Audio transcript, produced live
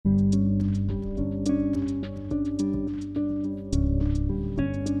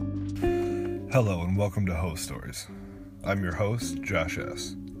Hello and welcome to Host Stories. I'm your host, Josh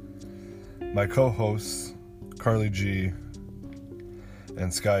S. My co-hosts, Carly G.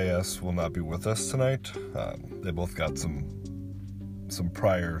 and Sky S. will not be with us tonight. They both got some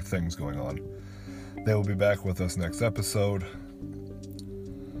prior things going on. They will be back with us next episode.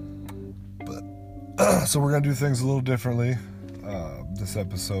 So we're going to do things a little differently. This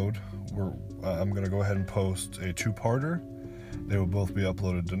episode, I'm going to go ahead and post a two-parter. They will both be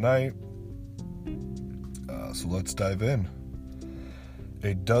uploaded tonight. So let's dive in.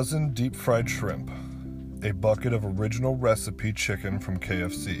 A dozen deep-fried shrimp, a bucket of original recipe chicken from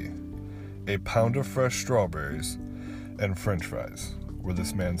KFC, a pound of fresh strawberries, and french fries were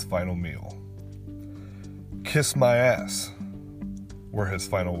this man's final meal. Kiss my ass were his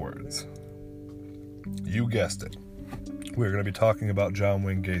final words. You guessed it. We're going to be talking about John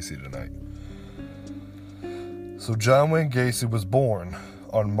Wayne Gacy tonight. So John Wayne Gacy was born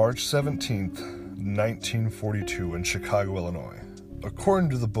on March 17th, 1942 in Chicago, Illinois. According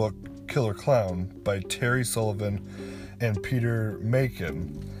to the book Killer Clown by Terry Sullivan and Peter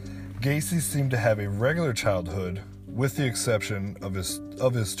Macon, Gacy seemed to have a regular childhood with the exception of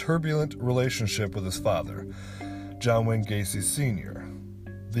his turbulent relationship with his father, John Wayne Gacy Sr.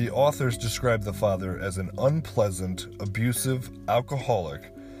 The authors describe the father as an unpleasant, abusive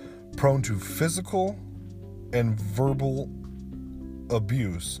alcoholic prone to physical and verbal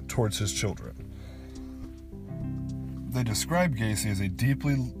abuse towards his children. They describe Gacy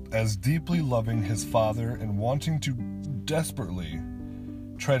as deeply loving his father and wanting to desperately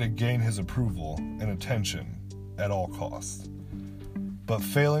try to gain his approval and attention at all costs, but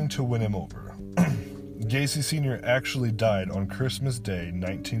failing to win him over. Gacy Sr. actually died on Christmas Day,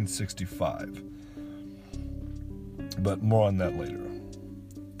 1965, but more on that later.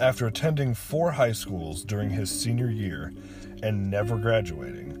 After attending 4 high schools during his senior year and never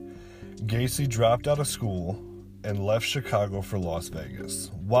graduating, Gacy dropped out of school and left Chicago for Las Vegas.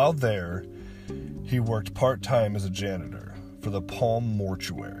 While there, he worked part-time as a janitor for the Palm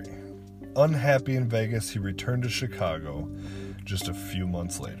Mortuary. Unhappy in Vegas, he returned to Chicago just a few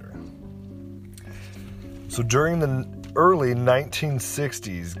months later. So during the early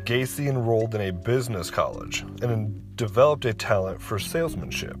 1960s, Gacy enrolled in a business college and developed a talent for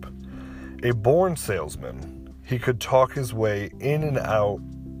salesmanship. A born salesman, he could talk his way in and out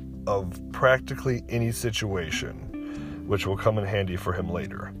of practically any situation, which will come in handy for him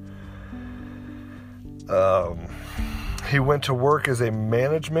later. He went to work as a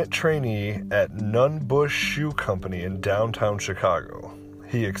management trainee at Nunn Bush Shoe Company in downtown Chicago.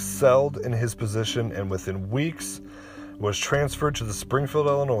 He excelled in his position and within weeks was transferred to Springfield,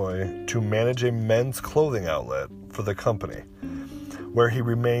 Illinois to manage a men's clothing outlet for the company, where he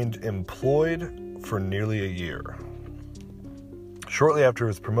remained employed for nearly a year. Shortly after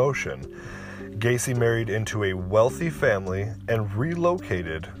his promotion, Gacy married into a wealthy family and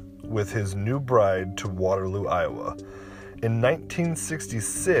relocated with his new bride to Waterloo, Iowa. In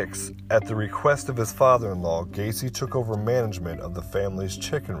 1966, at the request of his father-in-law, Gacy took over management of the family's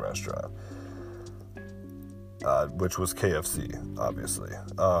chicken restaurant, which was KFC, obviously.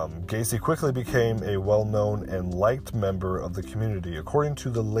 Gacy quickly became a well-known and liked member of the community, according to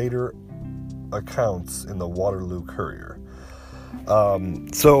the later accounts in the Waterloo Courier.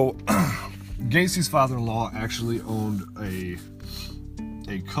 So Gacy's father-in-law actually owned a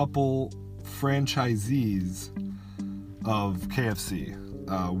couple franchisees of KFC,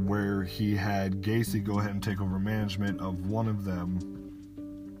 where he had Gacy go ahead and take over management of one of them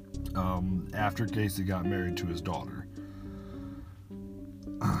after Gacy got married to his daughter.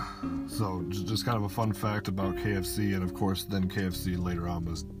 So just kind of a fun fact about KFC, and of course then KFC later on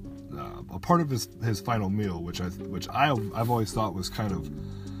was a part of his final meal, which I've always thought was kind of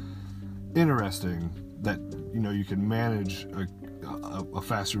interesting, that you can manage a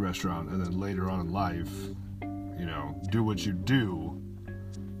fast food restaurant and then later on in life, do what you do,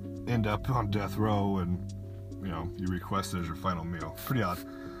 end up on death row, and you request it as your final meal. Pretty odd,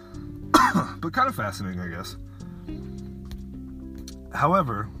 but kind of fascinating, I guess.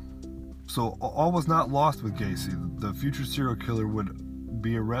 However, so all was not lost with Gacy. The future serial killer would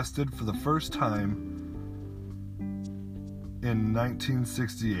be arrested for the first time in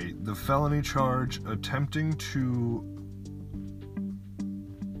 1968. The felony charge attempting to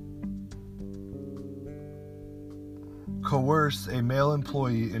coerce a male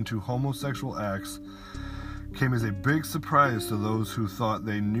employee into homosexual acts came as a big surprise to those who thought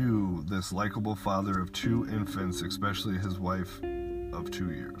they knew this likable father of 2 infants, especially his wife of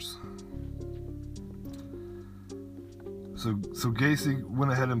 2 years. So Gacy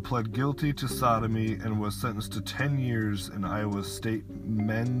went ahead and pled guilty to sodomy and was sentenced to 10 years in Iowa State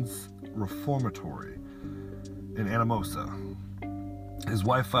Men's Reformatory in Anamosa. His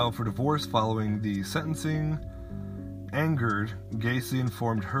wife filed for divorce following the sentencing. Angered, Gacy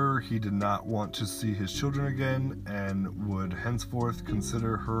informed her he did not want to see his children again and would henceforth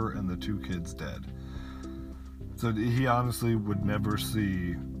consider her and the 2 kids dead. So he honestly would never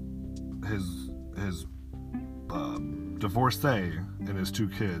see his divorcee and his 2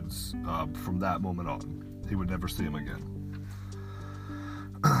 kids from that moment on. He would never see him again.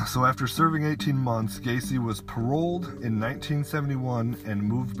 So after serving 18 months, Gacy was paroled in 1971 and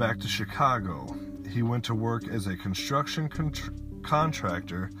moved back to Chicago. He went to work as a construction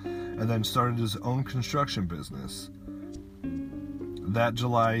contractor and then started his own construction business. That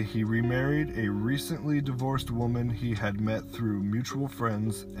July, he remarried a recently divorced woman he had met through mutual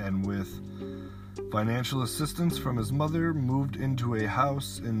friends, and with financial assistance from his mother, moved into a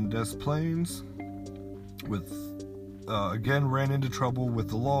house in Des Plaines. Again ran into trouble with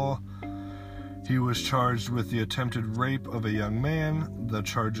the law. He was charged with the attempted rape of a young man. The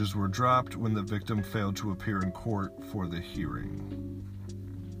charges were dropped when the victim failed to appear in court for the hearing.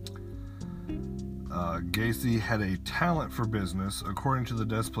 Gacy had a talent for business. According to the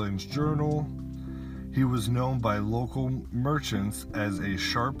Des Plaines Journal, he was known by local merchants as a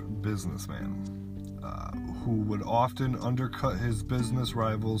sharp businessman who would often undercut his business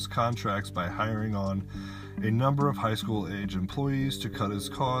rivals' contracts by hiring on a number of high school age employees to cut his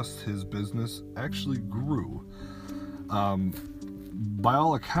costs. His business actually grew. By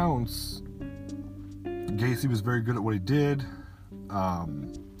all accounts, Gacy was very good at what he did.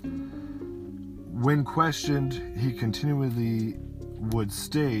 When questioned, he continually would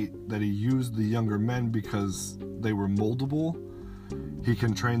state that he used the younger men because they were moldable. He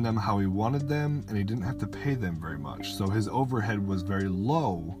can train them how he wanted them, and he didn't have to pay them very much. So his overhead was very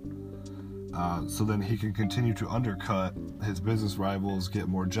low. So then he can continue to undercut his business rivals, get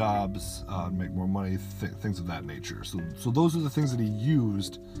more jobs, make more money, things of that nature. So those are the things that he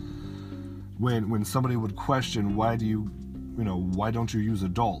used when somebody would question, why don't you use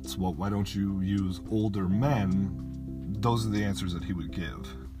adults? Well, why don't you use older men? Those are the answers that he would give.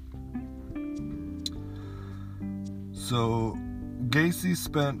 So Gacy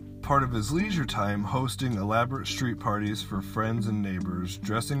spent part of his leisure time hosting elaborate street parties for friends and neighbors,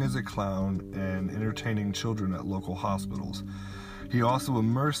 dressing as a clown, and entertaining children at local hospitals. He also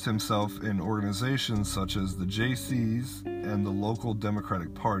immersed himself in organizations such as the JCs and the local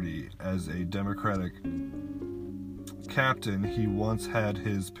Democratic Party. As a Democratic captain, he once had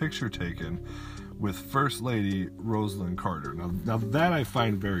his picture taken with First Lady Rosalynn Carter. Now that I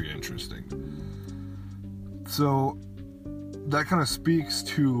find very interesting. So that kind of speaks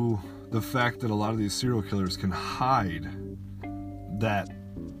to the fact that a lot of these serial killers can hide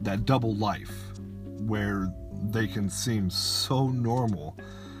that double life where they can seem so normal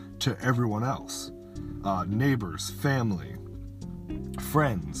to everyone else. Neighbors, family,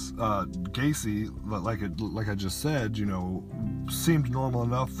 friends. Gacy, like I just said, seemed normal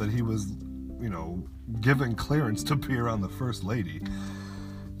enough that he was, given clearance to be around the First Lady.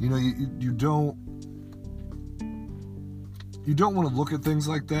 You don't want to look at things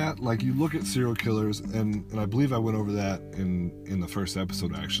like that. Like, you look at serial killers, and I believe I went over that in the first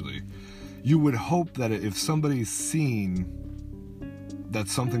episode, actually. You would hope that if somebody's seen that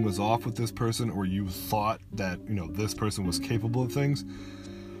something was off with this person, or you thought that, this person was capable of things,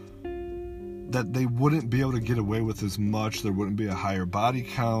 that they wouldn't be able to get away with as much. There wouldn't be a higher body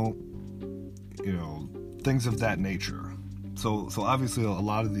count, things of that nature. So obviously a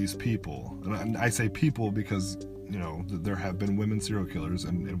lot of these people, and I say people because there have been women serial killers,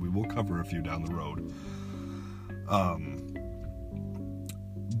 and we will cover a few down the road.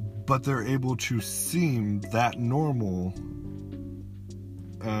 But they're able to seem that normal,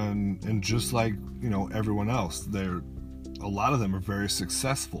 and just like, everyone else, a lot of them are very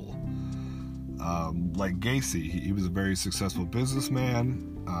successful. Like Gacy, he was a very successful businessman.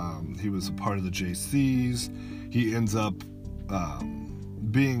 He was a part of the JCs. He ends up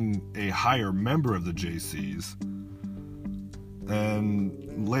being a higher member of the JCs.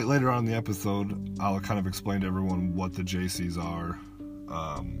 And later on in the episode, I'll kind of explain to everyone what the JCs are.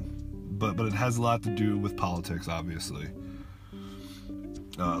 But it has a lot to do with politics, obviously.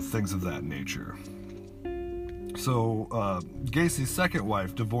 Things of that nature. So, Gacy's second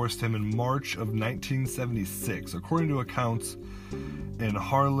wife divorced him in March of 1976. According to accounts in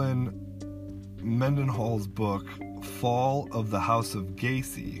Harlan Mendenhall's book, Fall of the House of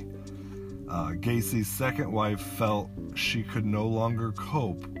Gacy, Gacy's second wife felt she could no longer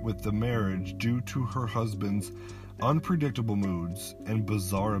cope with the marriage due to her husband's unpredictable moods and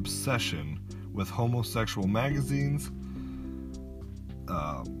bizarre obsession with homosexual magazines,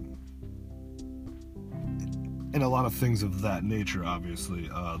 and a lot of things of that nature, obviously.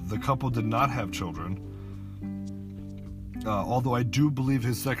 The couple did not have children, although I do believe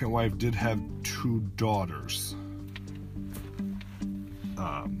his second wife did have 2 daughters.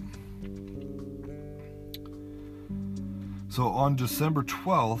 So on December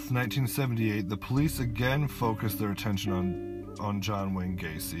 12th, 1978, the police again focused their attention on John Wayne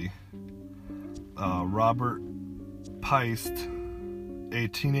Gacy. Robert Peist, a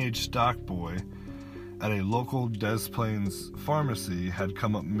teenage stock boy at a local Des Plaines pharmacy, had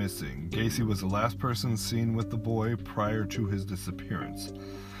come up missing. Gacy was the last person seen with the boy prior to his disappearance.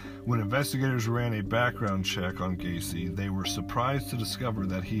 When investigators ran a background check on Gacy, they were surprised to discover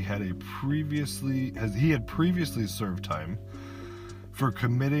that he had previously served time for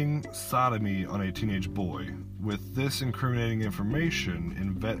committing sodomy on a teenage boy. With this incriminating information,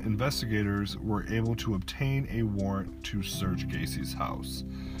 investigators were able to obtain a warrant to search Gacy's house.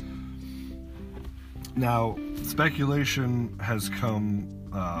 Now, speculation has come.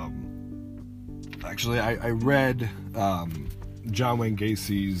 I read John Wayne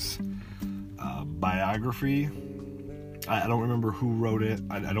Gacy's biography. I don't remember who wrote it.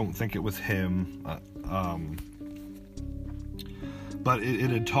 I don't think it was him. But it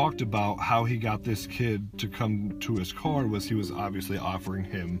had talked about how he got this kid to come to his car. He was obviously offering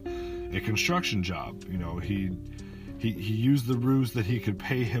him a construction job. You know, he used the ruse that he could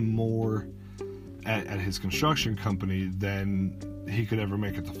pay him more at his construction company than he could ever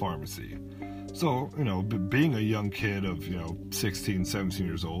make at the pharmacy. So, you know, being a young kid of, 16, 17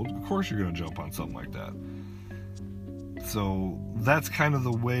 years old, of course you're going to jump on something like that. So that's kind of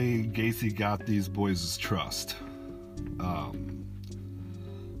the way Gacy got these boys' trust.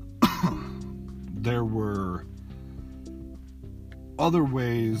 There were other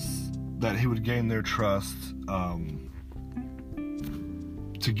ways that he would gain their trust,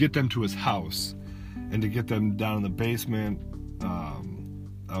 to get them to his house and to get them down in the basement,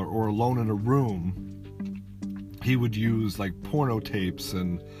 or alone in a room. He would use like porno tapes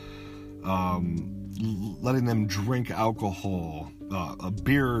and letting them drink alcohol, a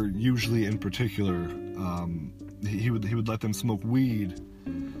beer usually in particular. He would let them smoke weed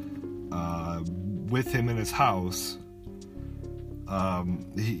with him in his house.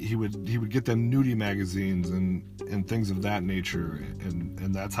 He would get them nudie magazines and things of that nature,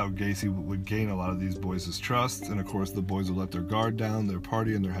 and that's how Gacy would gain a lot of these boys' trust. And of course the boys would let their guard down, they're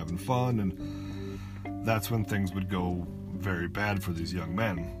partying, they're having fun, and that's when things would go very bad for these young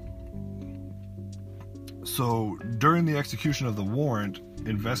men. So during the execution of the warrant,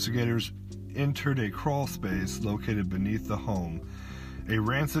 investigators entered a crawl space located beneath the home. A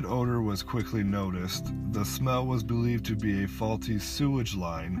rancid odor was quickly noticed. The smell was believed to be a faulty sewage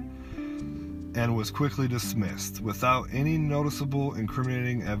line and was quickly dismissed. Without any noticeable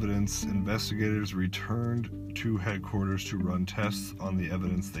incriminating evidence, investigators returned to headquarters to run tests on the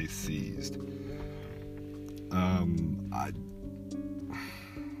evidence they seized.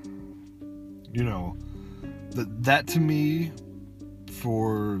 That to me,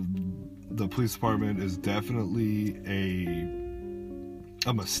 for the police department, is definitely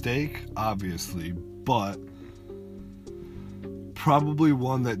a mistake, obviously, but probably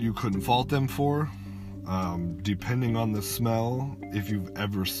one that you couldn't fault them for. Depending on the smell, if you've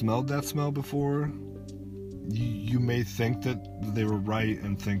ever smelled that smell before, you may think that they were right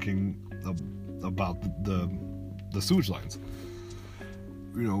in thinking about the sewage lines.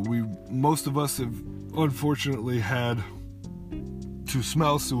 Most of us have unfortunately had to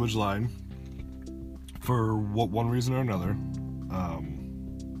smell sewage line for one reason or another.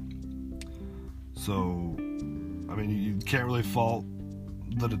 So, you can't really fault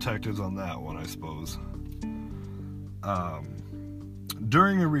the detectives on that one, I suppose.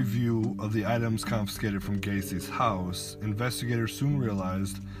 During a review of the items confiscated from Gacy's house, investigators soon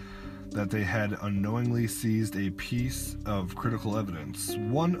realized that they had unknowingly seized a piece of critical evidence.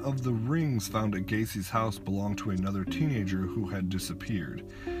 One of the rings found at Gacy's house belonged to another teenager who had disappeared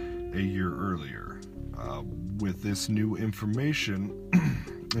a year earlier. With this new information,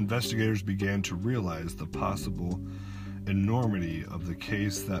 investigators began to realize the possible enormity of the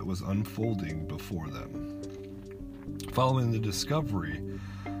case that was unfolding before them. Following the discovery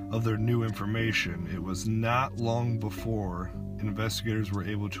of their new information, it was not long before investigators were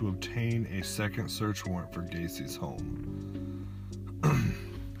able to obtain a second search warrant for Gacy's home.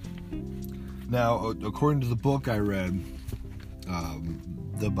 Now, according to the book I read,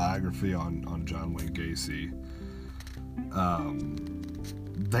 the biography on John Wayne Gacy,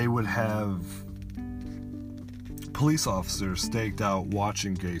 they would have police officers staked out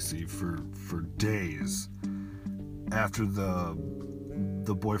watching Gacy for days after the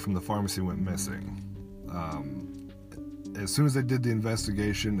boy from the pharmacy went missing. As soon as they did the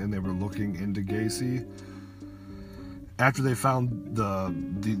investigation and they were looking into Gacy, after they found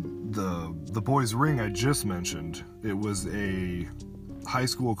the boy's ring I just mentioned, it was a high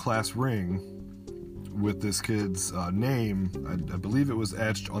school class ring with this kid's name. I believe it was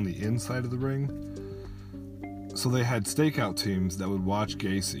etched on the inside of the ring. So they had stakeout teams that would watch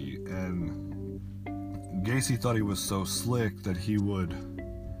Gacy, and Gacy thought he was so slick that he would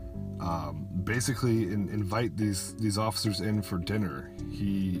basically invite these officers in for dinner.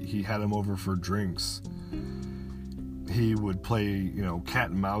 He had them over for drinks. He would play, cat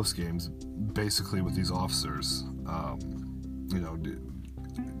and mouse games basically with these officers.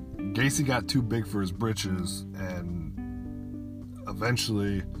 Gacy got too big for his britches, and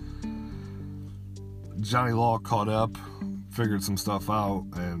eventually Johnny Law caught up, figured some stuff out,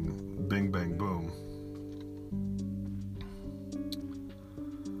 and bing, bang, boom.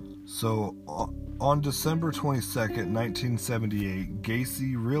 So, on December 22nd, 1978,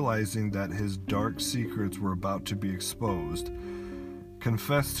 Gacy, realizing that his dark secrets were about to be exposed,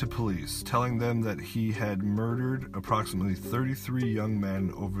 confessed to police, telling them that he had murdered approximately 33 young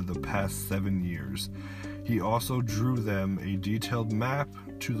men over the past 7 years. He also drew them a detailed map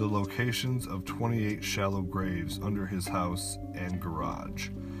to the locations of 28 shallow graves under his house and garage.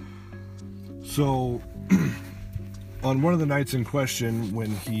 So, on one of the nights in question,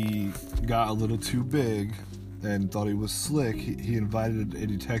 when he got a little too big and thought he was slick, he invited a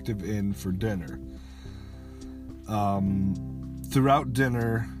detective in for dinner. Throughout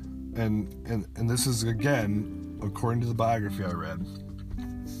dinner, and this is, again, according to the biography I read.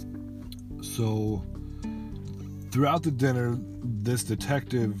 So, throughout the dinner, this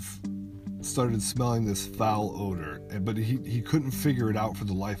detective started smelling this foul odor, but he couldn't figure it out for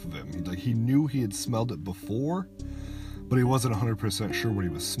the life of him. He knew he had smelled it before, but he wasn't 100% sure what he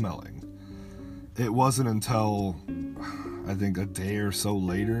was smelling. It wasn't until, I think, a day or so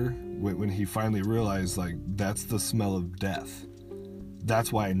later, when he finally realized, that's the smell of death.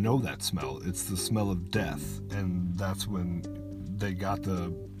 That's why I know that smell. It's the smell of death. And that's when they got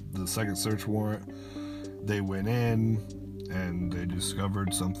the second search warrant. They went in, and they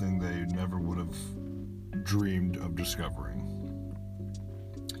discovered something they never would have dreamed of discovering.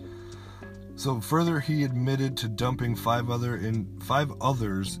 So further, he admitted to dumping five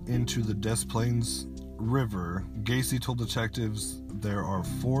others into the Des Plaines River. Gacy told detectives there are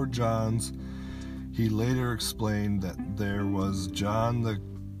 4 Johns. He later explained that there was John the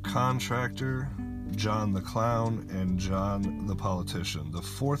contractor, John the clown, and John the politician. The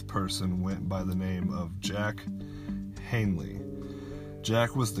 4th person went by the name of Jack Hanley.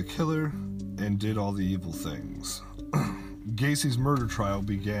 Jack was the killer and did all the evil things. Gacy's murder trial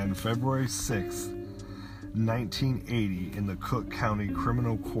began February 6, 1980 in the Cook County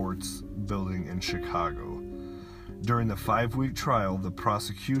Criminal Courts building in Chicago. During the 5-week trial, the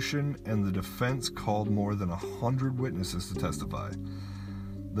prosecution and the defense called more than 100 witnesses to testify.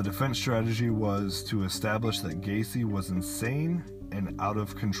 The defense strategy was to establish that Gacy was insane and out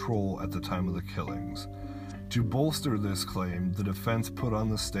of control at the time of the killings. To bolster this claim, the defense put on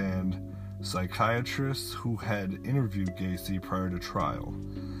the stand psychiatrists who had interviewed Gacy prior to trial.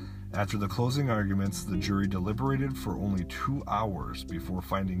 After the closing arguments, the jury deliberated for only 2 hours before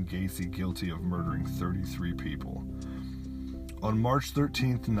finding Gacy guilty of murdering 33 people. On March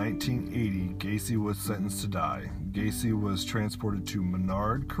 13, 1980, Gacy was sentenced to die. Gacy was transported to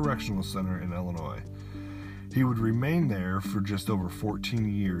Menard Correctional Center in Illinois. He would remain there for just over 14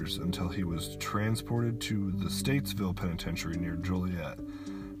 years until he was transported to the Statesville Penitentiary near Joliet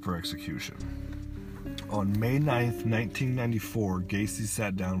for execution. On May 9th, 1994, Gacy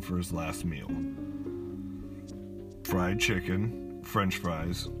sat down for his last meal. Fried chicken, French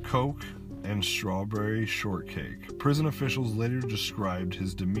fries, Coke, and strawberry shortcake. Prison officials later described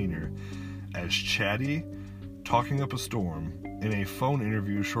his demeanor as chatty, talking up a storm. In a phone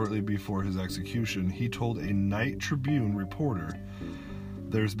interview shortly before his execution, he told a Night Tribune reporter,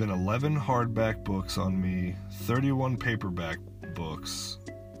 "There's been 11 hardback books on me, 31 paperback books,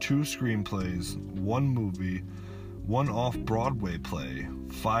 2 screenplays, 1 movie, 1 off-Broadway play,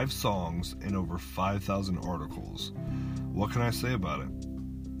 5 songs, and over 5,000 articles. What can I say about it?"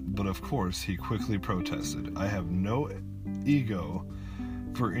 But of course, he quickly protested, "I have no ego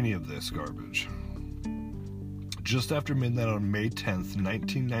for any of this garbage." Just after midnight on May 10th,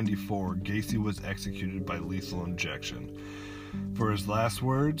 1994, Gacy was executed by lethal injection. For his last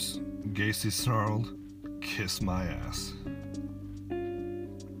words, Gacy snarled, "Kiss my ass."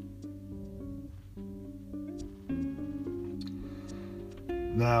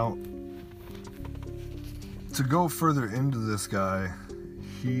 Now, to go further into this guy,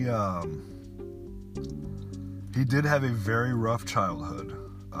 He did have a very rough childhood.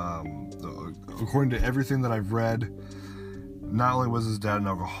 According to everything that I've read, not only was his dad an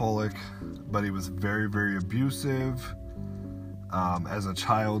alcoholic, but he was very, very abusive. As a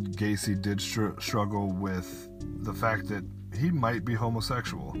child, Gacy did struggle with the fact that he might be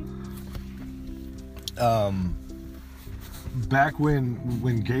homosexual. Back when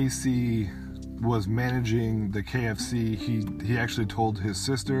Gacy was managing the KFC, he actually told his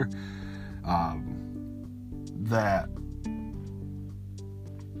sister that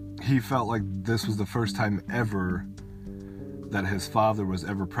he felt like this was the first time ever that his father was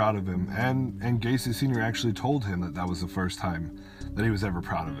ever proud of him, and Gacy Sr. actually told him that was the first time that he was ever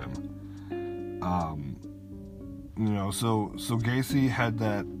proud of him. So Gacy had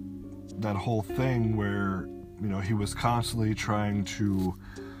that whole thing where, he was constantly trying to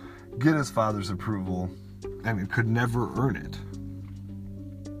get his father's approval, and could never earn it.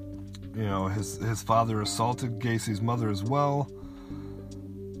 His father assaulted Gacy's mother as well.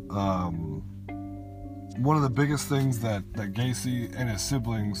 One of the biggest things that Gacy and his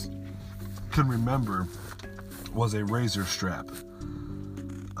siblings can remember was a razor strap.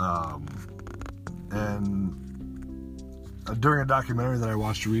 And during a documentary that I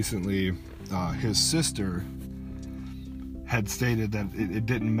watched recently, his sister had stated that it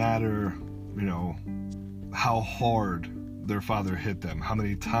didn't matter, how hard their father hit them, how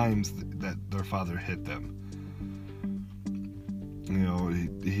many times that their father hit them.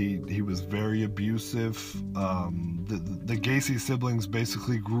 He was very abusive. The Gacy siblings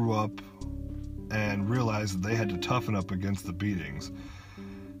basically grew up and realized that they had to toughen up against the beatings.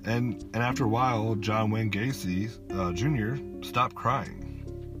 And after a while, John Wayne Gacy Jr. stopped crying.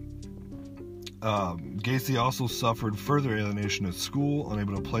 Gacy also suffered further alienation at school,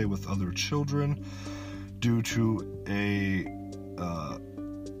 unable to play with other children due to a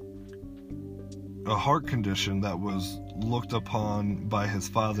heart condition that was looked upon by his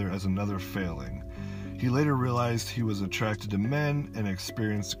father as another failing. He later realized he was attracted to men and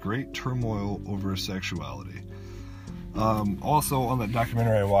experienced great turmoil over his sexuality. Also, on that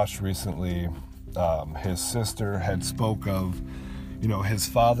documentary I watched recently, his sister had spoke of, his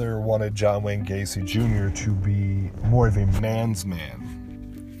father wanted John Wayne Gacy Jr. to be more of a man's man.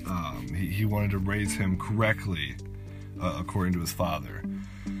 He wanted to raise him correctly, according to his father.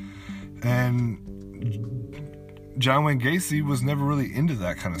 And John Wayne Gacy was never really into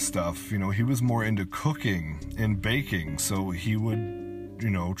that kind of stuff. He was more into cooking and baking, so he would,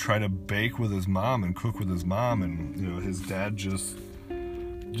 try to bake with his mom and cook with his mom, and, his dad just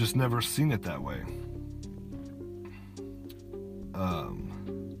never seen it that way.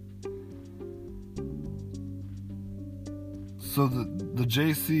 So the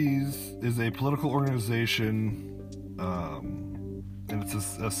JCs is a political organization, and it's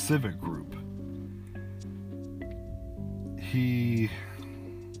a civic group. He,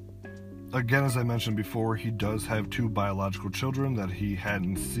 again, as I mentioned before, he does have 2 biological children that he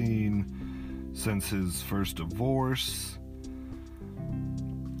hadn't seen since his first divorce.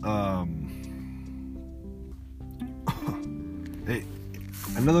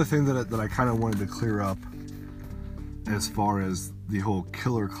 Another thing that I kind of wanted to clear up as far as the whole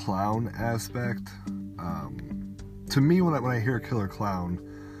killer clown aspect. To me, when I hear killer clown,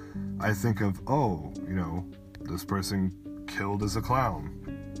 I think of, this person killed as a clown.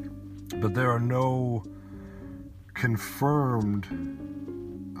 But there are no confirmed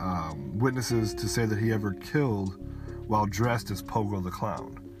witnesses to say that he ever killed while dressed as Pogo the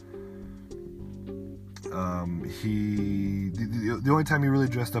Clown. The only time he really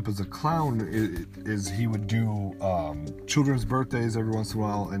dressed up as a clown is he would do children's birthdays every once in a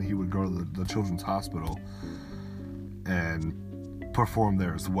while, and he would go to the children's hospital and perform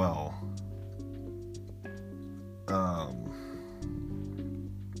there as well.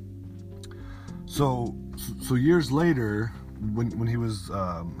 So years later, when he was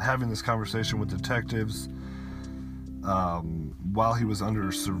having this conversation with detectives, while he was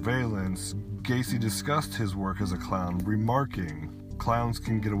under surveillance, Gacy discussed his work as a clown, remarking, "Clowns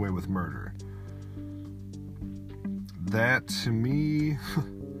can get away with murder." That, to me,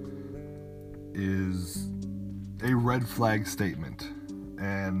 is a red flag statement.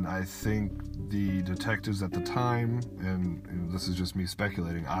 And I think the detectives at the time, and this is just me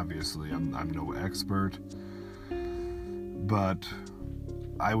speculating, obviously, I'm no expert, but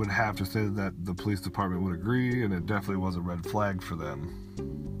I would have to say that the police department would agree, and it definitely was a red flag for them.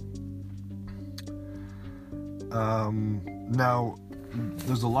 Now,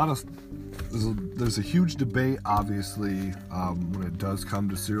 there's a huge debate, obviously, when it does come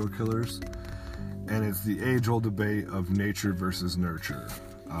to serial killers, and it's the age-old debate of nature versus nurture.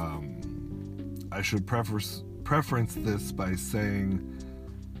 I should preference this by saying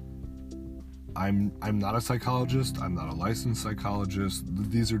I'm not a psychologist. I'm not a licensed psychologist.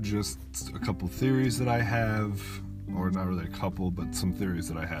 These are just a couple theories that I have, or not really a couple, but some theories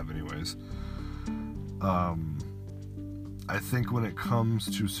that I have anyways. I think when it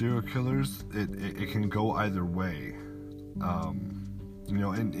comes to serial killers, it can go either way.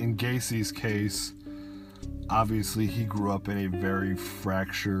 In Gacy's case, obviously he grew up in a very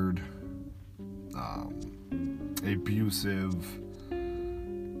fractured, abusive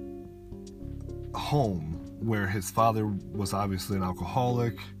home where his father was obviously an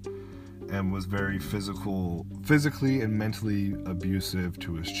alcoholic and was very physically and mentally abusive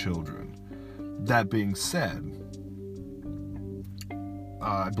to his children. That being said,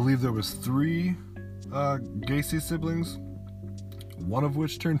 I believe there was 3 Gacy siblings, one of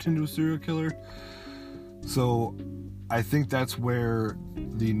which turned into a serial killer. So I think that's where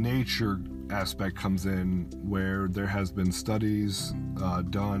the nature aspect comes in, where there has been studies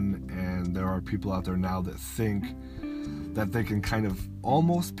done, and there are people out there now that think that they can kind of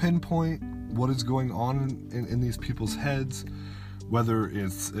almost pinpoint what is going on in these people's heads, whether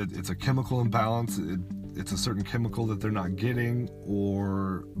it's a chemical imbalance, it's a certain chemical that they're not getting,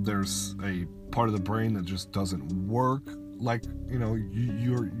 or there's a part of the brain that just doesn't work like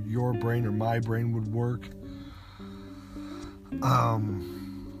your brain or my brain would work.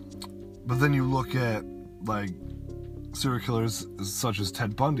 But then you look at like serial killers such as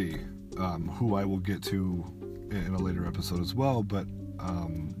Ted Bundy, who I will get to in a later episode as well, but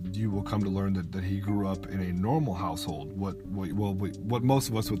you will come to learn that he grew up in a normal household, what most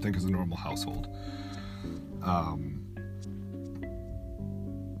of us would think is a normal household.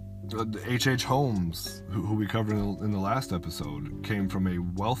 H.H. Holmes, who we covered in the last episode, came from a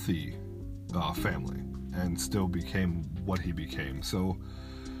wealthy family and still became what he became. So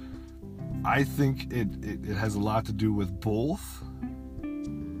I think it has a lot to do with both,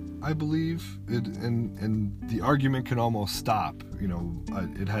 I believe. And the argument can almost stop.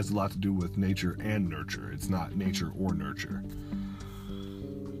 It has a lot to do with nature and nurture. It's not nature or nurture.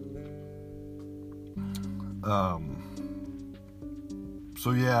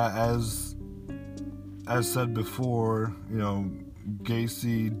 So yeah, as said before,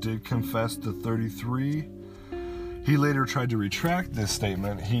 Gacy did confess to 33. He later tried to retract this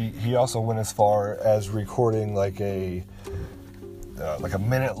statement. He also went as far as recording like a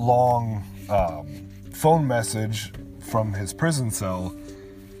minute-long phone message from his prison cell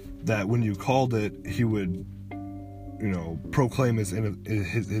that when you called it, he would, proclaim his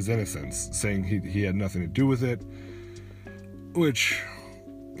innocence, saying he had nothing to do with it, which,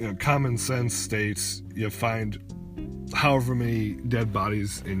 common sense states you find however many dead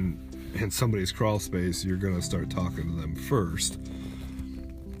bodies in somebody's crawl space, you're going to start talking to them first.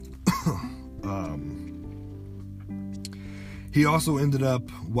 He also ended up,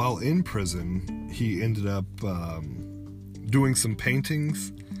 while in prison, he ended up doing some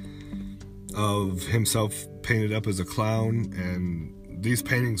paintings of himself painted up as a clown, and these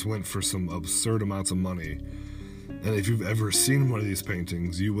paintings went for some absurd amounts of money. And if you've ever seen one of these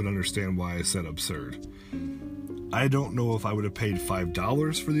paintings, you would understand why I said absurd. I don't know if I would have paid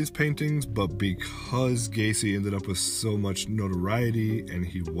 $5 for these paintings, but because Gacy ended up with so much notoriety and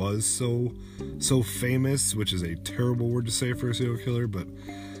he was so famous, which is a terrible word to say for a serial killer, but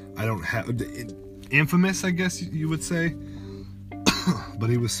I don't have... infamous, I guess you would say. But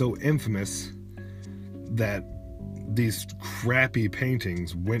he was so infamous that these crappy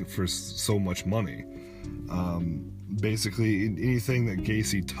paintings went for so much money. Basically, anything that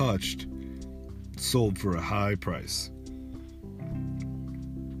Gacy touched sold for a high price.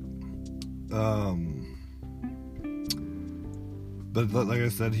 But like I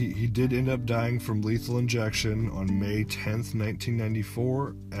said, he did end up dying from lethal injection on May 10th,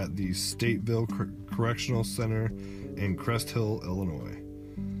 1994 at the Stateville Correctional Center in Crest Hill, Illinois.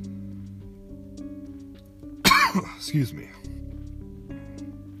 Excuse me.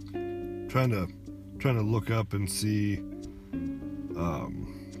 Trying to look up and see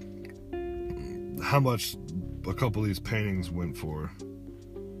how much a couple of these paintings went for.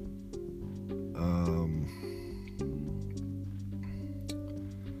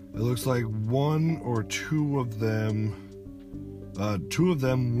 It looks like one or two of them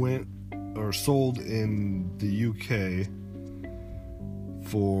went or sold in the UK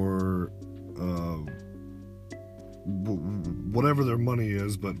for whatever their money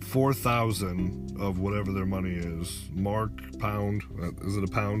is, but 4,000 of whatever their money is, mark, pound, is it a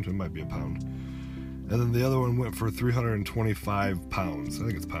pound? It might be a pound. And then the other one went for 325 pounds, I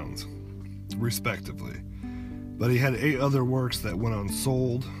think it's pounds, respectively. But he had 8 other works that went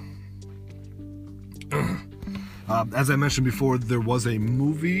unsold. As I mentioned before, there was a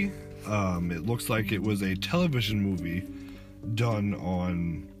movie. It looks like it was a television movie done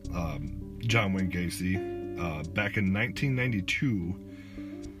on John Wayne Gacy back in 1992.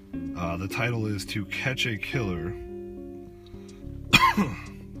 The title is To Catch a Killer.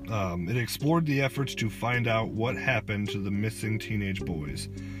 It explored the efforts to find out what happened to the missing teenage boys,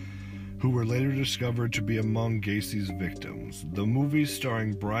 who were later discovered to be among Gacy's victims. The movie,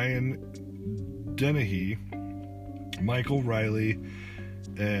 starring Brian Dennehy, Michael Riley,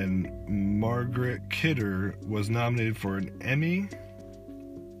 and Margaret Kidder, was nominated for an Emmy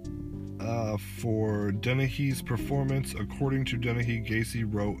for Dennehy's performance. According to Dennehy, Gacy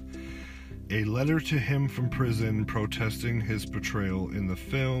wrote a letter to him from prison protesting his portrayal in the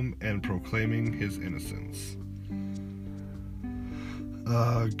film and proclaiming his innocence.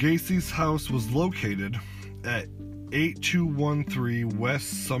 Gacy's house was located at 8213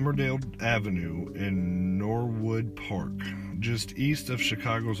 West Somerdale Avenue in Norwood Park, just east of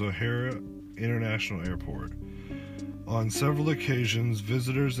Chicago's O'Hare International Airport. On several occasions,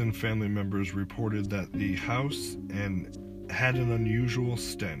 visitors and family members reported that the house had an unusual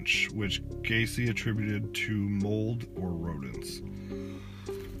stench, which Gacy attributed to mold or rodents.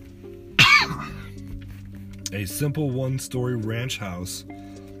 A simple one-story ranch house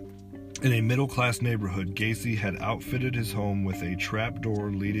in a middle-class neighborhood, Gacy had outfitted his home with a trap door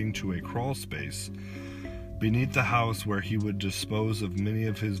leading to a crawl space beneath the house where he would dispose of many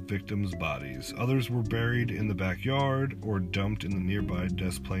of his victims' bodies. Others were buried in the backyard or dumped in the nearby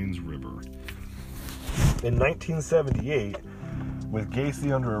Des Plaines River. In 1978, with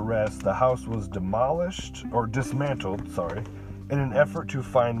Gacy under arrest, the house was dismantled, in an effort to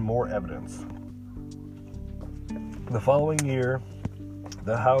find more evidence. The following year,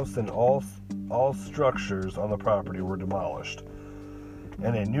 the house and all structures on the property were demolished,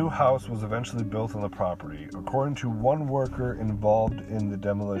 and a new house was eventually built on the property. According to one worker involved in the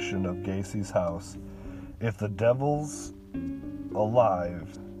demolition of Gacy's house, if the devil's alive,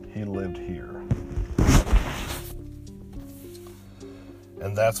 he lived here.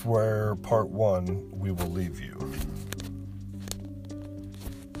 And that's where part 1, we will leave you.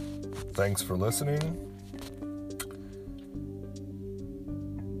 Thanks for listening,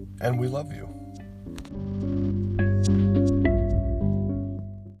 and we love you.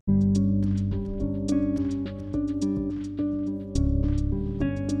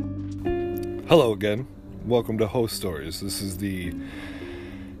 Hello again. Welcome to Host Stories. This is the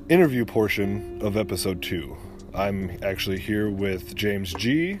interview portion of episode 2. I'm actually here with James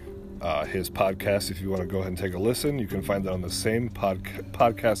G. His podcast, if you want to go ahead and take a listen, you can find that on the same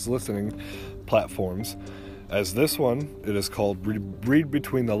podcast listening platforms as this one. It is called Read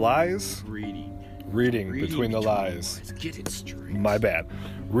Between the Lies. Reading Between the Lies. Get it straight. My bad.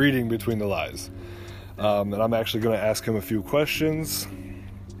 Reading Between the Lies. And I'm actually going to ask him a few questions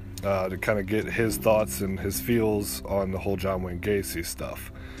to kind of get his thoughts and his feels on the whole John Wayne Gacy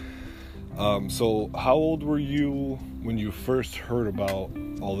stuff. So how old were you when you first heard about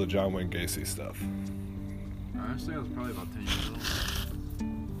all the John Wayne Gacy stuff? Honestly, I was probably about 10 years old.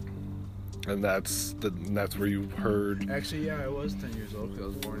 And that's where you heard... Actually, yeah, I was 10 years old because I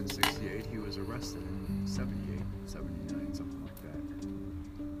was born in 68. He was arrested in 78, 79, something like that.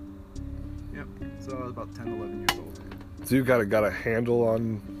 Yep, so I was about 10, 11 years old. So you got a handle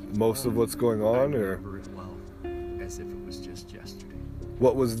on most of what's going on? I or remember it well, as if it was just yesterday.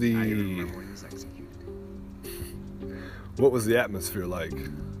 What was I even remember when he was executed. What was the atmosphere like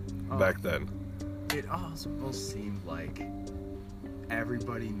back then? It almost seemed like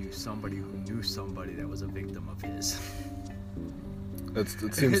everybody knew somebody who knew somebody that was a victim of his. It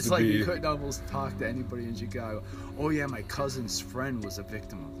seems it's to like be... you couldn't almost talk to anybody in Chicago. Oh yeah, my cousin's friend was a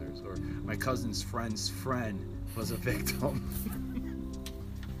victim of theirs, or my cousin's friend's friend was a victim.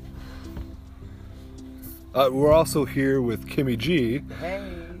 We're also here with Kimmy G,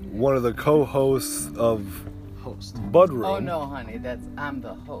 one of the co-hosts of Budroom. Oh no, honey, I'm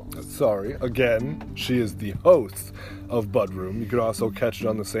the host. Sorry, again, she is the host of Budroom. You can also catch it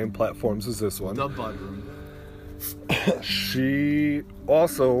on the same platforms as this one. The Budroom. She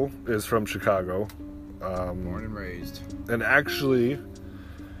also is from Chicago. Born and raised. And actually,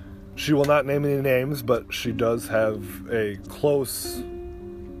 she will not name any names, but she does have a close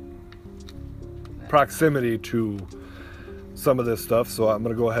proximity to some of this stuff, so I'm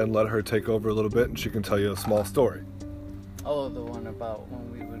going to go ahead and let her take over a little bit, and she can tell you a small story. Oh, the one about when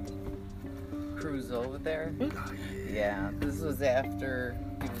we would cruise over there? Yeah, this was after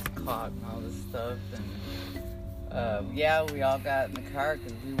he was caught and all this stuff, and yeah, we all got in the car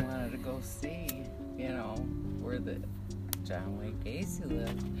because we wanted to go see, where the John Wayne Gacy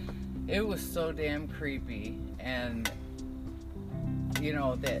lived. It was so damn creepy, and you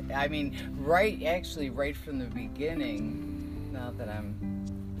know that, I mean, right from the beginning, now that I'm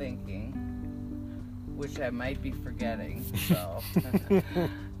thinking, which I might be forgetting, so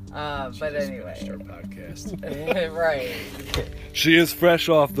but anyway, our podcast. right, She is fresh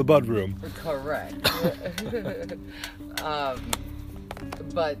off the bud room. correct.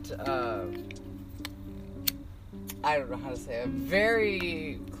 But I don't know how to say it.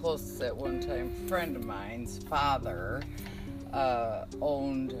 Very close at one time friend of mine's father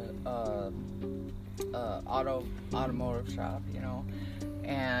owned automotive shop, you know,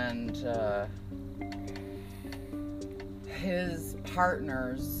 and his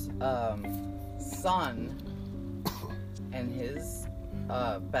partner's son and his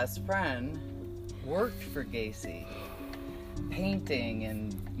best friend worked for Gacy, painting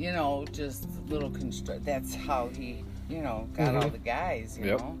and, you know, just little that's how he, you know, got all the guys, you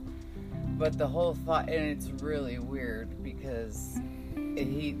know. But the whole thought, and it's really weird because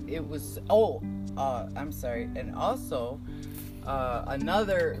I'm sorry, and also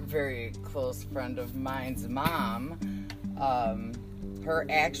another very close friend of mine's mom, her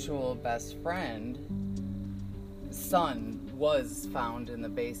actual best friend, son was found in the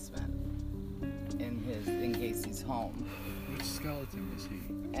basement in Gacy's home. Which skeleton was he?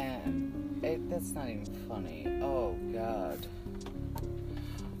 And that's not even funny. Oh God.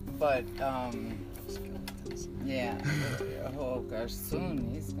 But Skeletons. yeah. Oh gosh, soon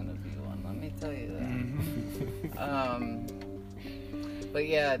he's gonna be one. Let me tell you that. But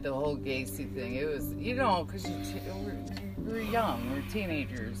yeah, the whole Gacy thing. It was, you know, because we're young, we're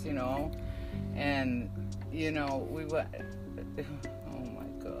teenagers, you know, and you know we went. Oh my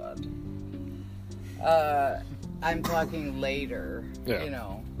God. I'm talking later. Yeah. You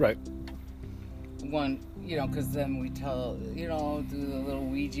know. Right. One, you know, because then we tell, you know, do the little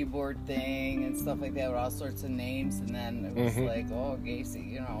Ouija board thing and stuff like that with all sorts of names, and then it was like, oh,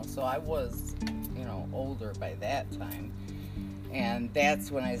 Gacy, you know. So I was, you know, older by that time, and that's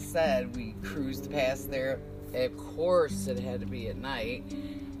when I said we cruised past there. Of course, it had to be at night,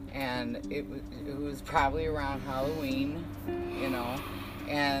 and it was probably around Halloween, you know,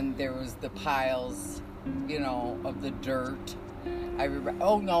 and there was the piles, you know, of the dirt. I remember.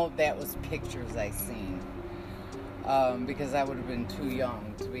 Oh no, that was pictures I seen. Because I would have been too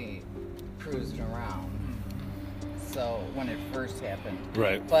young to be cruising around. So when it first happened,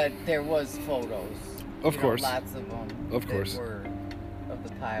 Right. But there was photos. Of you course. know, lots of them. Of course. That were of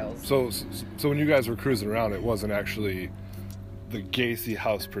the piles. So when you guys were cruising around, it wasn't actually the Gacy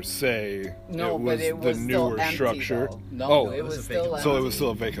house per se. No, it was but it was the still newer empty, structure. though. No, Oh, it was a still vacant empty. so it was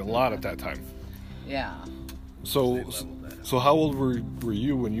still a vacant lot at that time. Yeah. So how old were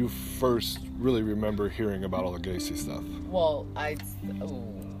you when you first really remember hearing about all the Gacy stuff? Well, I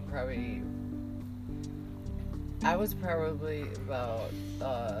was probably about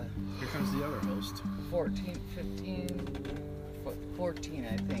Here comes the other host. 14,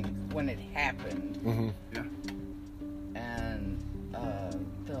 I think, when it happened. Mm-hmm. Yeah. And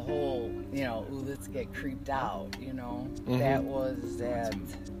the whole, you know, ooh, let's get creeped out, you know, that was at,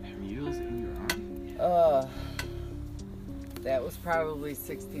 Needles in your arm? that was probably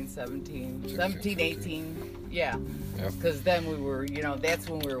 16, 17, 18, yeah. Yep. Because then we were, you know, that's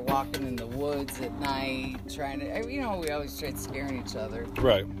when we were walking in the woods at night, trying to, you know, we always tried scaring each other.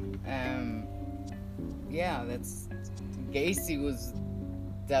 Right. Yeah, Gacy was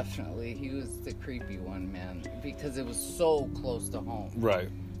definitely, he was the creepy one, man, because it was so close to home. Right.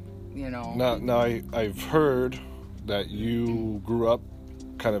 You know. Now I've heard that you grew up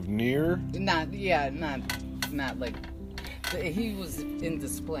kind of near. Not like, he was in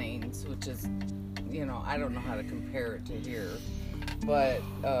Des Plaines, which is, you know, I don't know how to compare it to here, but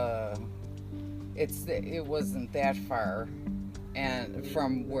it wasn't that far, and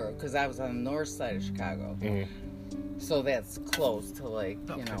from where, because I was on the north side of Chicago, so that's close to, like,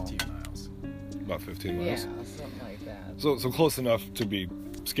 About you know, 15 miles. About 15 miles. yeah, something like that. So close enough to be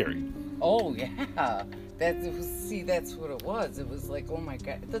scary. Oh yeah, that's what it was. It was like, oh my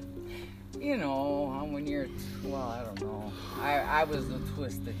God, you know, when you're, well, I don't know. I was a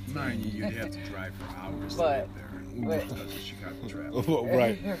twisted teen. Mind you, you'd have to drive for hours But- to get there. but- Because of Chicago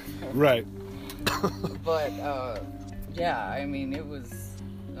traffic. Right. But yeah, I mean, it was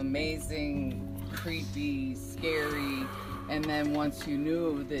amazing, creepy, scary, and then once you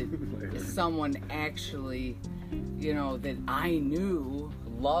knew that someone actually, you know, that I knew,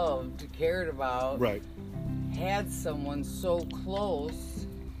 loved, cared about, Right. had someone so close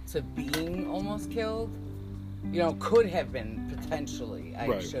to being almost killed, you know, could have been potentially, I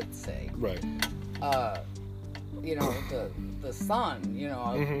Right. should say. Right. the son,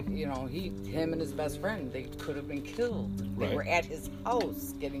 him and his best friend, they could have been killed. They Right. were at his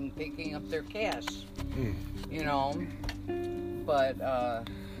house picking up their cash, but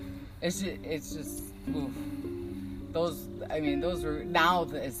it's just oof. Those were, now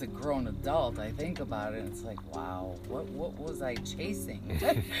as a grown adult, I think about it, and it's like, wow, what was I chasing?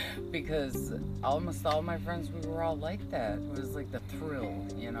 Because almost all my friends, we were all like that. It was like the thrill,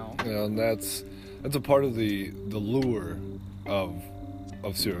 And that's a part of the lure of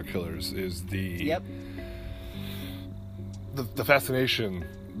serial killers, is the fascination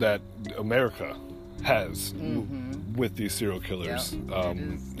that America has with these serial killers,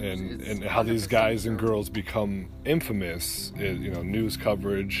 and how these guys and girls become infamous. News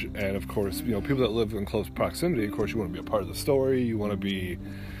coverage, and of course, people that live in close proximity. Of course, you want to be a part of the story. You want to be,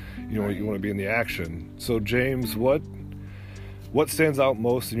 you want to be in the action. So, James, what stands out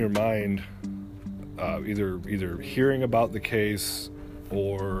most in your mind? Either hearing about the case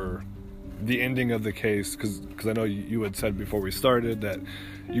or the ending of the case, because I know you had said before we started that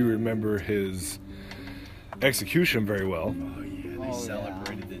you remember his execution very well. Oh yeah, they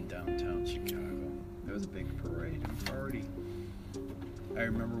celebrated in downtown Chicago. There was a big parade and party. I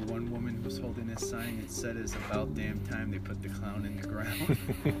remember one woman who was holding a sign that said, "It's about damn time they put the clown in the ground."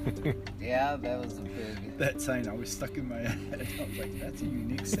 Yeah, that was a big... That sign always stuck in my head. I was like, that's a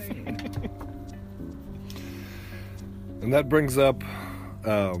unique saying. And that brings up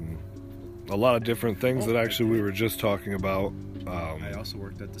a lot of different things that actually we were just talking about. I also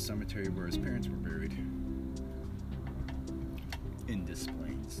worked at the cemetery where his parents were buried. In Des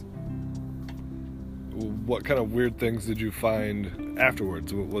Plaines. What kind of weird things did you find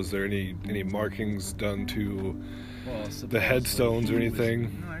afterwards? Was there any markings done to the headstones or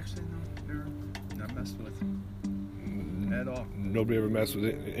anything? No, actually, no. They're not messed with at all. Nobody ever messed with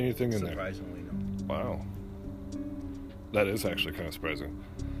anything in there? Surprisingly, no. Wow. That is actually kind of surprising.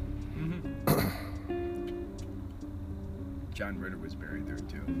 John Ritter was buried there,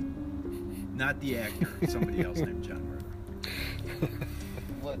 too. Not the actor. Somebody else named John Ritter.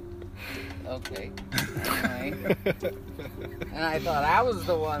 What? Okay. Alright. And I thought I was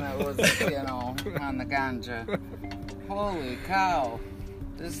the one that was, on the ganja. Holy cow.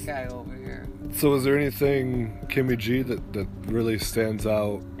 This guy over here. So is there anything, Kimmy G, that really stands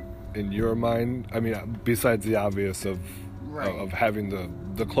out in your mind? I mean, besides the obvious of having the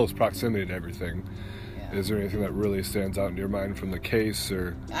close proximity to everything. Yeah. Is there anything that really stands out in your mind from the case?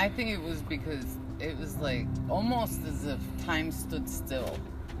 Or I think it was because it was like almost as if time stood still,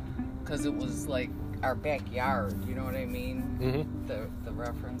 because it was like our backyard, you know what I mean? The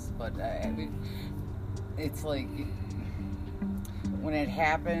reference, but I mean, it's like when it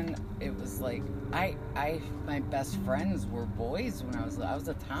happened, it was like my best friends were boys when I was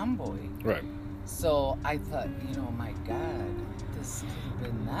a tomboy, right? So I thought, my God, this could have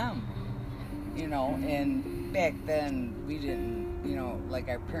been them, and back then we didn't, like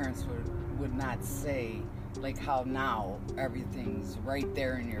our parents would not say, like how now everything's right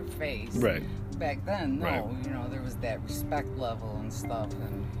there in your face. Right. Back then, no, right. There was that respect level and stuff,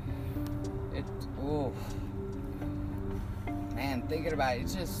 and man, thinking about it,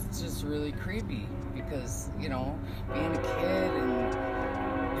 it's just really creepy because, being a kid and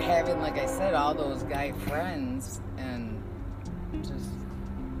having, like I said, all those guy friends, and just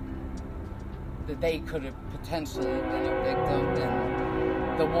that they could have potentially been a victim,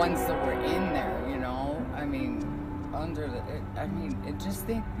 and the ones that were in there, I mean, just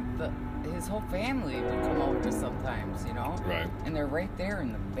think his whole family would come over sometimes, right, and they're right there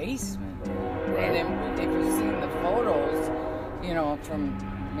in the basement, right. And then if you've seen the photos, from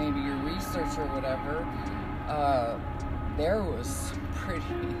maybe your research or whatever, there was pretty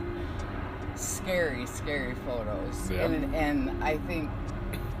scary photos. Yeah. And I think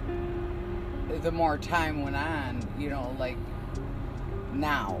the more time went on, like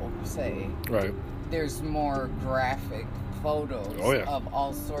now, say, right, there's more graphic photos of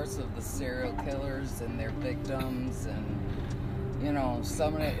all sorts of the serial killers and their victims, and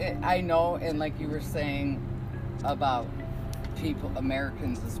some of it, I know, and like you were saying about people,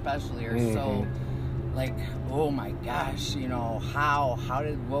 Americans especially, are so like, oh my gosh,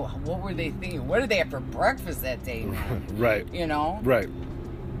 what were they thinking? What did they have for breakfast that day, man? Right. Right.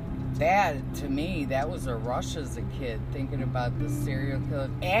 That, to me, that was a rush as a kid, thinking about the serial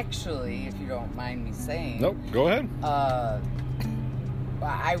killer. Actually, if you don't mind me saying. Nope, go ahead.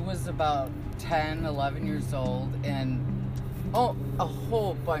 I was about 10, 11 years old, and a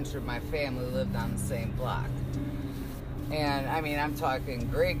whole bunch of my family lived on the same block. And, I mean, I'm talking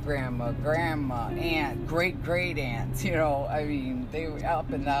great-grandma, grandma, aunt, great-great-aunts, they were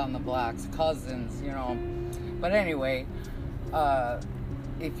up and down the blocks, cousins, But anyway,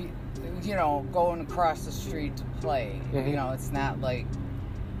 if you know, going across the street to play, you know, it's not like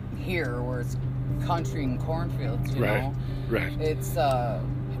here where it's country and cornfields, you know. Right. It's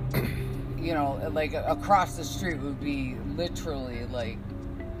you know, like across the street would be literally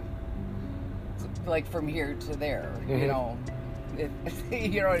like from here to there, you know.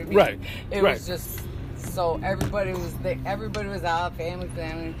 You know what I mean? Right. It was just so everybody was out, family.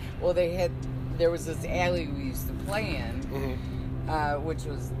 Well, there was this alley we used to play in, which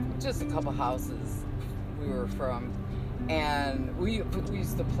was just a couple houses we were from, and we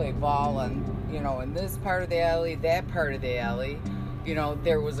used to play ball on, you know, in this part of the alley, that part of the alley. You know,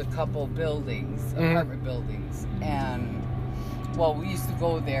 there was a couple buildings, apartment buildings, and well, we used to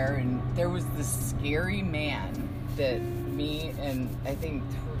go there, and there was this scary man that me and I think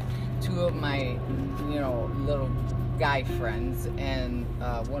two of my, you know, little guy friends and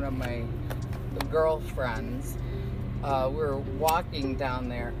one of my girlfriends, we were walking down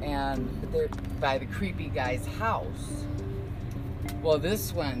there, and by the creepy guy's house. Well,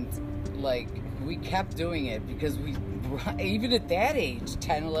 this went, like, we kept doing it because we, even at that age,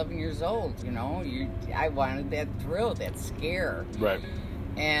 10, 11 years old, you know, I wanted that thrill, that scare. Right.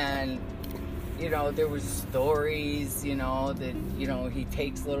 And, you know, there was stories, you know, that, you know, he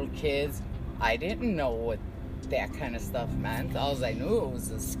takes little kids. I didn't know what that kind of stuff meant. All I knew, it was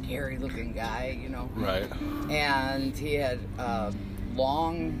a scary looking guy, you know. Right. And he had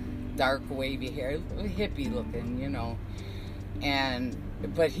long, dark, wavy hair, hippie looking, you know.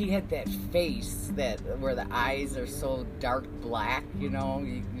 But he had that face where the eyes are so dark black, you know.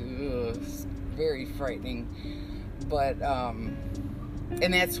 Very frightening. But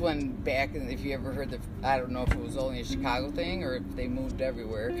and that's when if you ever heard I don't know if it was only a Chicago thing or if they moved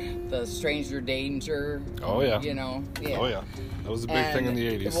everywhere, the stranger danger. Oh, yeah. You know? Yeah. Oh, yeah. That was a big thing in the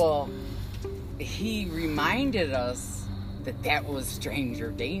 80s. Well, he reminded us that was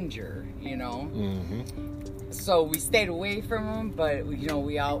stranger danger, you know? So we stayed away from him, but, you know,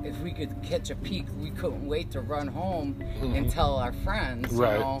 if we could catch a peek, we couldn't wait to run home and tell our friends,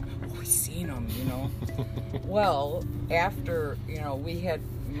 Right. you know, we seen him, you know? Well, after, you know,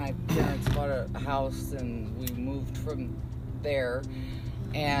 my parents bought a house and we moved from there,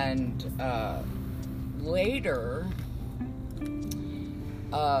 and later,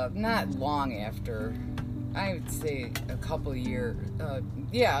 not long after, I would say a couple of years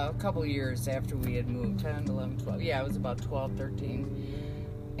after we had moved, 10, 11, 12, it was about 12, 13,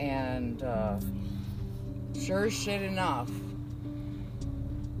 and sure as shit enough,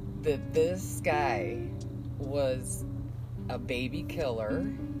 that this guy was a baby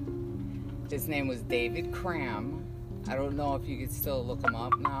killer. His name was David Cram. I don't know if you could still look him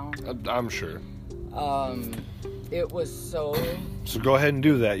up now. I'm sure. It was so... So go ahead and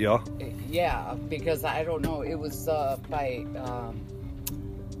do that, y'all. Yeah, because I don't know. It was by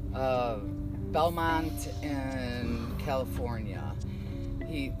Belmont in California.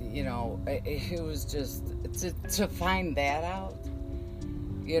 You know, it was just... To find that out,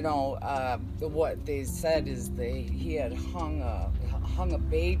 you know, what they said is he had hung a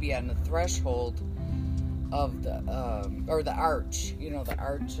baby on the threshold of the arch, you know, the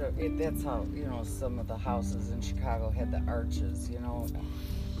arch of it. That's how, you know, some of the houses in Chicago had the arches, you know,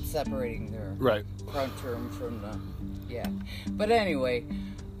 separating their front room from the But anyway,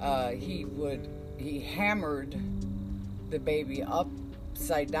 he hammered the baby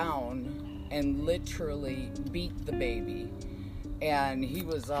upside down and literally beat the baby, and he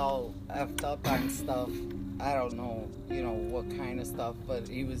was all effed up on stuff. I don't know, you know, what kind of stuff, but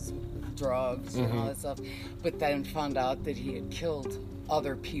he was drugs and all that stuff, but then found out that he had killed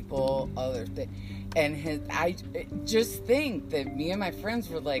other people, and I just think that me and my friends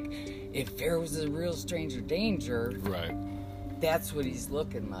were like, if there was a real stranger danger, right, that's what he's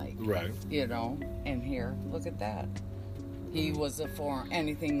looking like, right, you know. And here, look at that. He was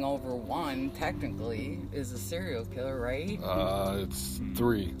anything over 1 technically is a serial killer, right? It's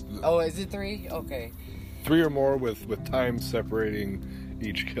 3. Oh, is it 3? Okay. 3 or more with time separating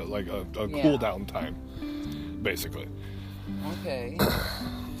each kill, like a cool down time, basically. Okay.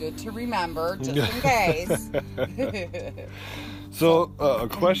 Good to remember, just in case. So, a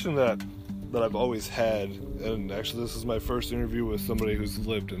question that I've always had, and actually this is my first interview with somebody who's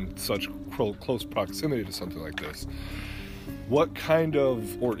lived in such close proximity to something like this. What kind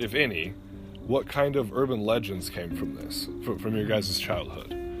of, or if any, what kind of urban legends came from this, from your guys'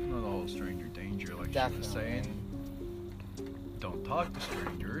 childhood? Well, the whole stranger danger, like Definitely. you were saying. Don't talk to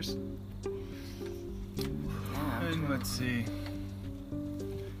strangers. Yeah, And let's see.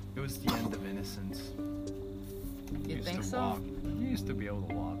 It was the end of innocence. You used think to so? Walk. You used to be able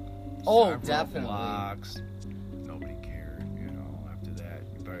to walk. Oh, several definitely. blocks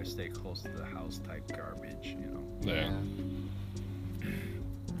better stay close to the house type garbage, you know. Yeah.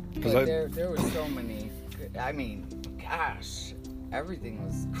 But there were so many. I mean, gosh, everything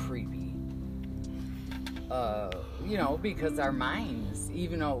was creepy. You know, because our minds,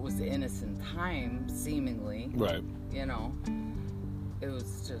 even though it was innocent time, seemingly, Right. you know, it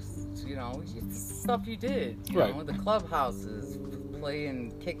was just, you know, stuff you did. You Right. know, the clubhouses,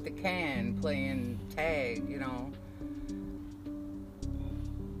 playing kick the can, playing tag, you know.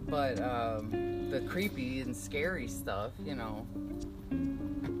 But the creepy and scary stuff, you know.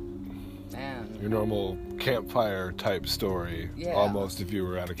 Man. Your normal campfire type story, Yeah. almost if you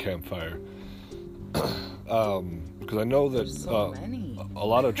were at a campfire. Because I know that There's so many. a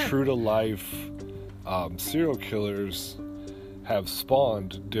lot of true to life serial killers have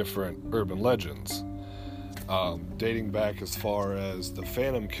spawned different urban legends, dating back as far as the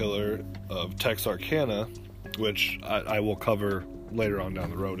Phantom Killer of Texarkana, which I will cover later on down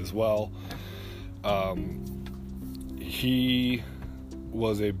the road as well. He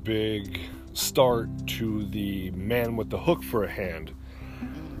was a big start to the man with the hook for a hand.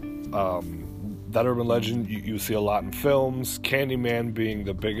 That urban legend you see a lot in films, Candyman being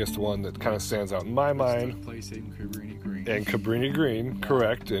the biggest one that kind of stands out in my mind. Took place in Cabrini Green. And Cabrini Green,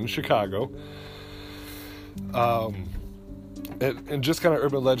 correct, in Chicago. And just kind of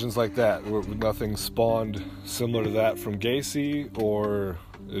urban legends like that, where nothing spawned similar to that from Gacy, or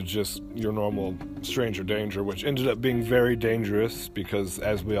just your normal stranger danger, which ended up being very dangerous because,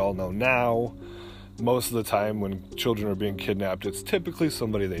 as we all know now, most of the time when children are being kidnapped, it's typically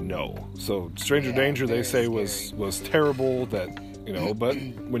somebody they know. So stranger danger, they say, was terrible, that, you know, but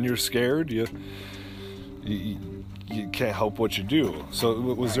when you're scared, you can't help what you do. So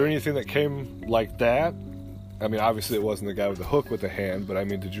was there anything that came like that? I mean, obviously it wasn't the guy with the hook with the hand, but I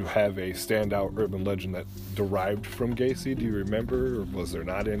mean, did you have a standout urban legend that derived from Gacy? Do you remember, or was there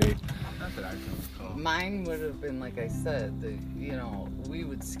not any? Not that I can recall. Mine would have been, like I said, you know, we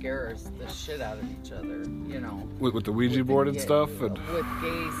would scare the shit out of each other, you know. With the Ouija board and stuff? And... With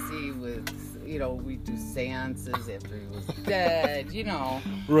Gacy, with, you know, we'd do seances after he was dead, you know.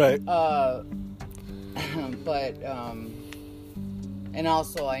 Right. And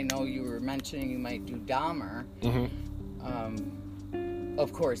also, I know you were mentioning you might do Dahmer. Mm-hmm.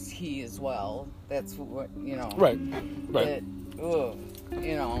 Of course, he as well. That's what, you know. Right.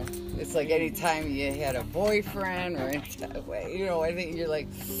 You know, it's like anytime you had a boyfriend or, you know, I think you're like,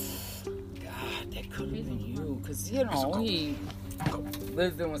 God, that could have been you. Because, you know, he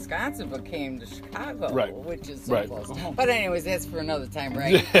lived in Wisconsin but came to Chicago, right. which is so close. But anyways, that's for another time,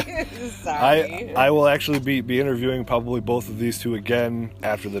 right? Sorry. I will actually be interviewing probably both of these two again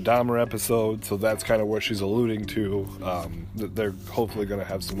after the Dahmer episode, so that's kind of where she's alluding to. That they're hopefully going to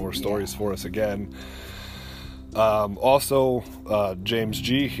have some more stories for us again. Also, James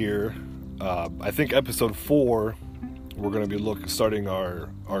G here, I think episode 4, we're going to be starting our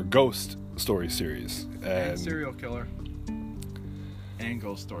ghost story series. And serial killer. And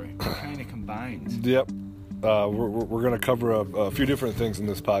ghost story. Kind of combined. Yep. We're going to cover a few different things in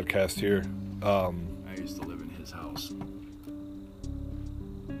this podcast here. I used to live in his house.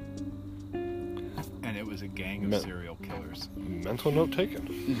 And it was a gang of serial killers. Mental note taken.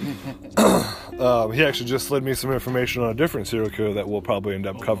 He actually just slid me some information on a different serial killer that we'll probably end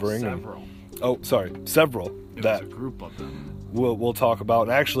up covering. Several. Several. It was a group of them. We'll talk about.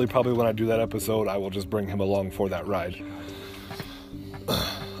 And actually, probably when I do that episode, I will just bring him along for that ride.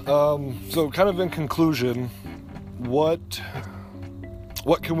 So kind of in conclusion, what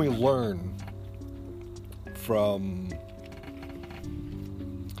can we learn from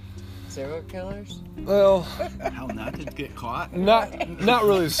serial killers? Well, how not to get caught? Not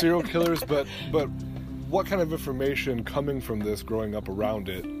really serial killers, but what kind of information coming from this, growing up around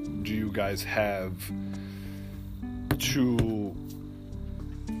it, do you guys have to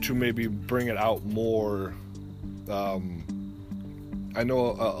maybe bring it out more? I know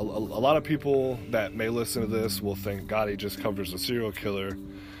a lot of people that may listen to this will think, God, he just covers a serial killer.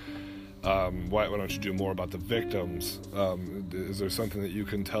 Why don't you do more about the victims? Is there something that you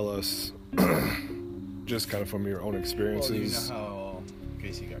can tell us, just kind of from your own experiences? Well, do you know how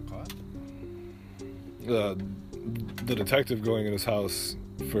Gacy got caught? The detective going in his house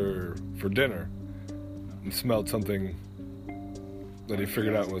for dinner and smelled something that he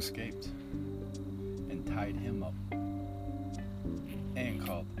figured out was... escaped and tied him up and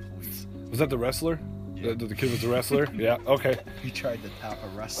called the police. Was that the wrestler? Yeah. The kid was the wrestler? Yeah, okay. He tried to top a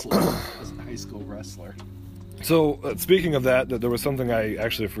wrestler, a high school wrestler. So, speaking of that, there was something I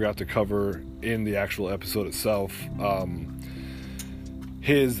actually forgot to cover in the actual episode itself.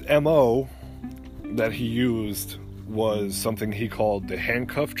 His MO that he used was something he called the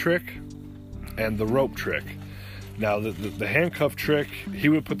handcuff trick and the rope trick. Now, the handcuff trick, he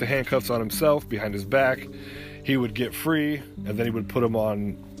would put the handcuffs on himself behind his back. He would get free, and then he would put them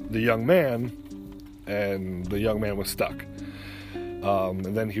on the young man, and the young man was stuck. And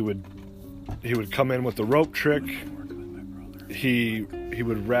then he would come in with the rope trick. He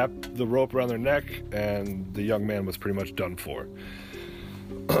would wrap the rope around their neck, and the young man was pretty much done for.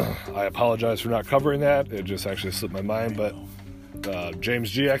 I apologize for not covering that. It just actually slipped my mind, but James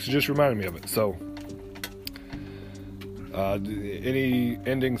G actually just reminded me of it. So, any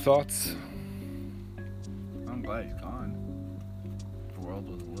ending thoughts? I'm glad he's gone. The world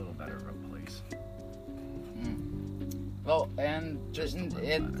was a little better of a place. Well, and didn't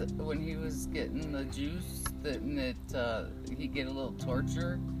it, when he was getting the juice, didn't he get a little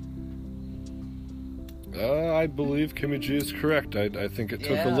torture? I believe Kimmy G is correct. I think it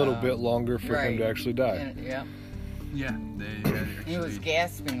took a little bit longer for him to actually die. Yeah. Yeah, they actually, He was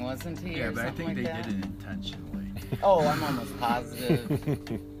gasping, wasn't he? Yeah, or but I think like they that? did it intentionally. Oh, I'm almost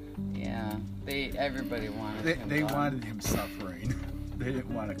positive. Yeah, everybody wanted him. They gone. wanted him suffering. They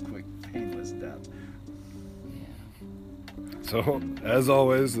didn't want a quick, painless death. Yeah. So, as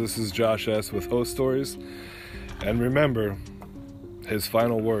always, this is Josh S. with Host Stories. And remember, his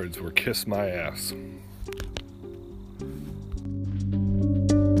final words were, "Kiss my ass."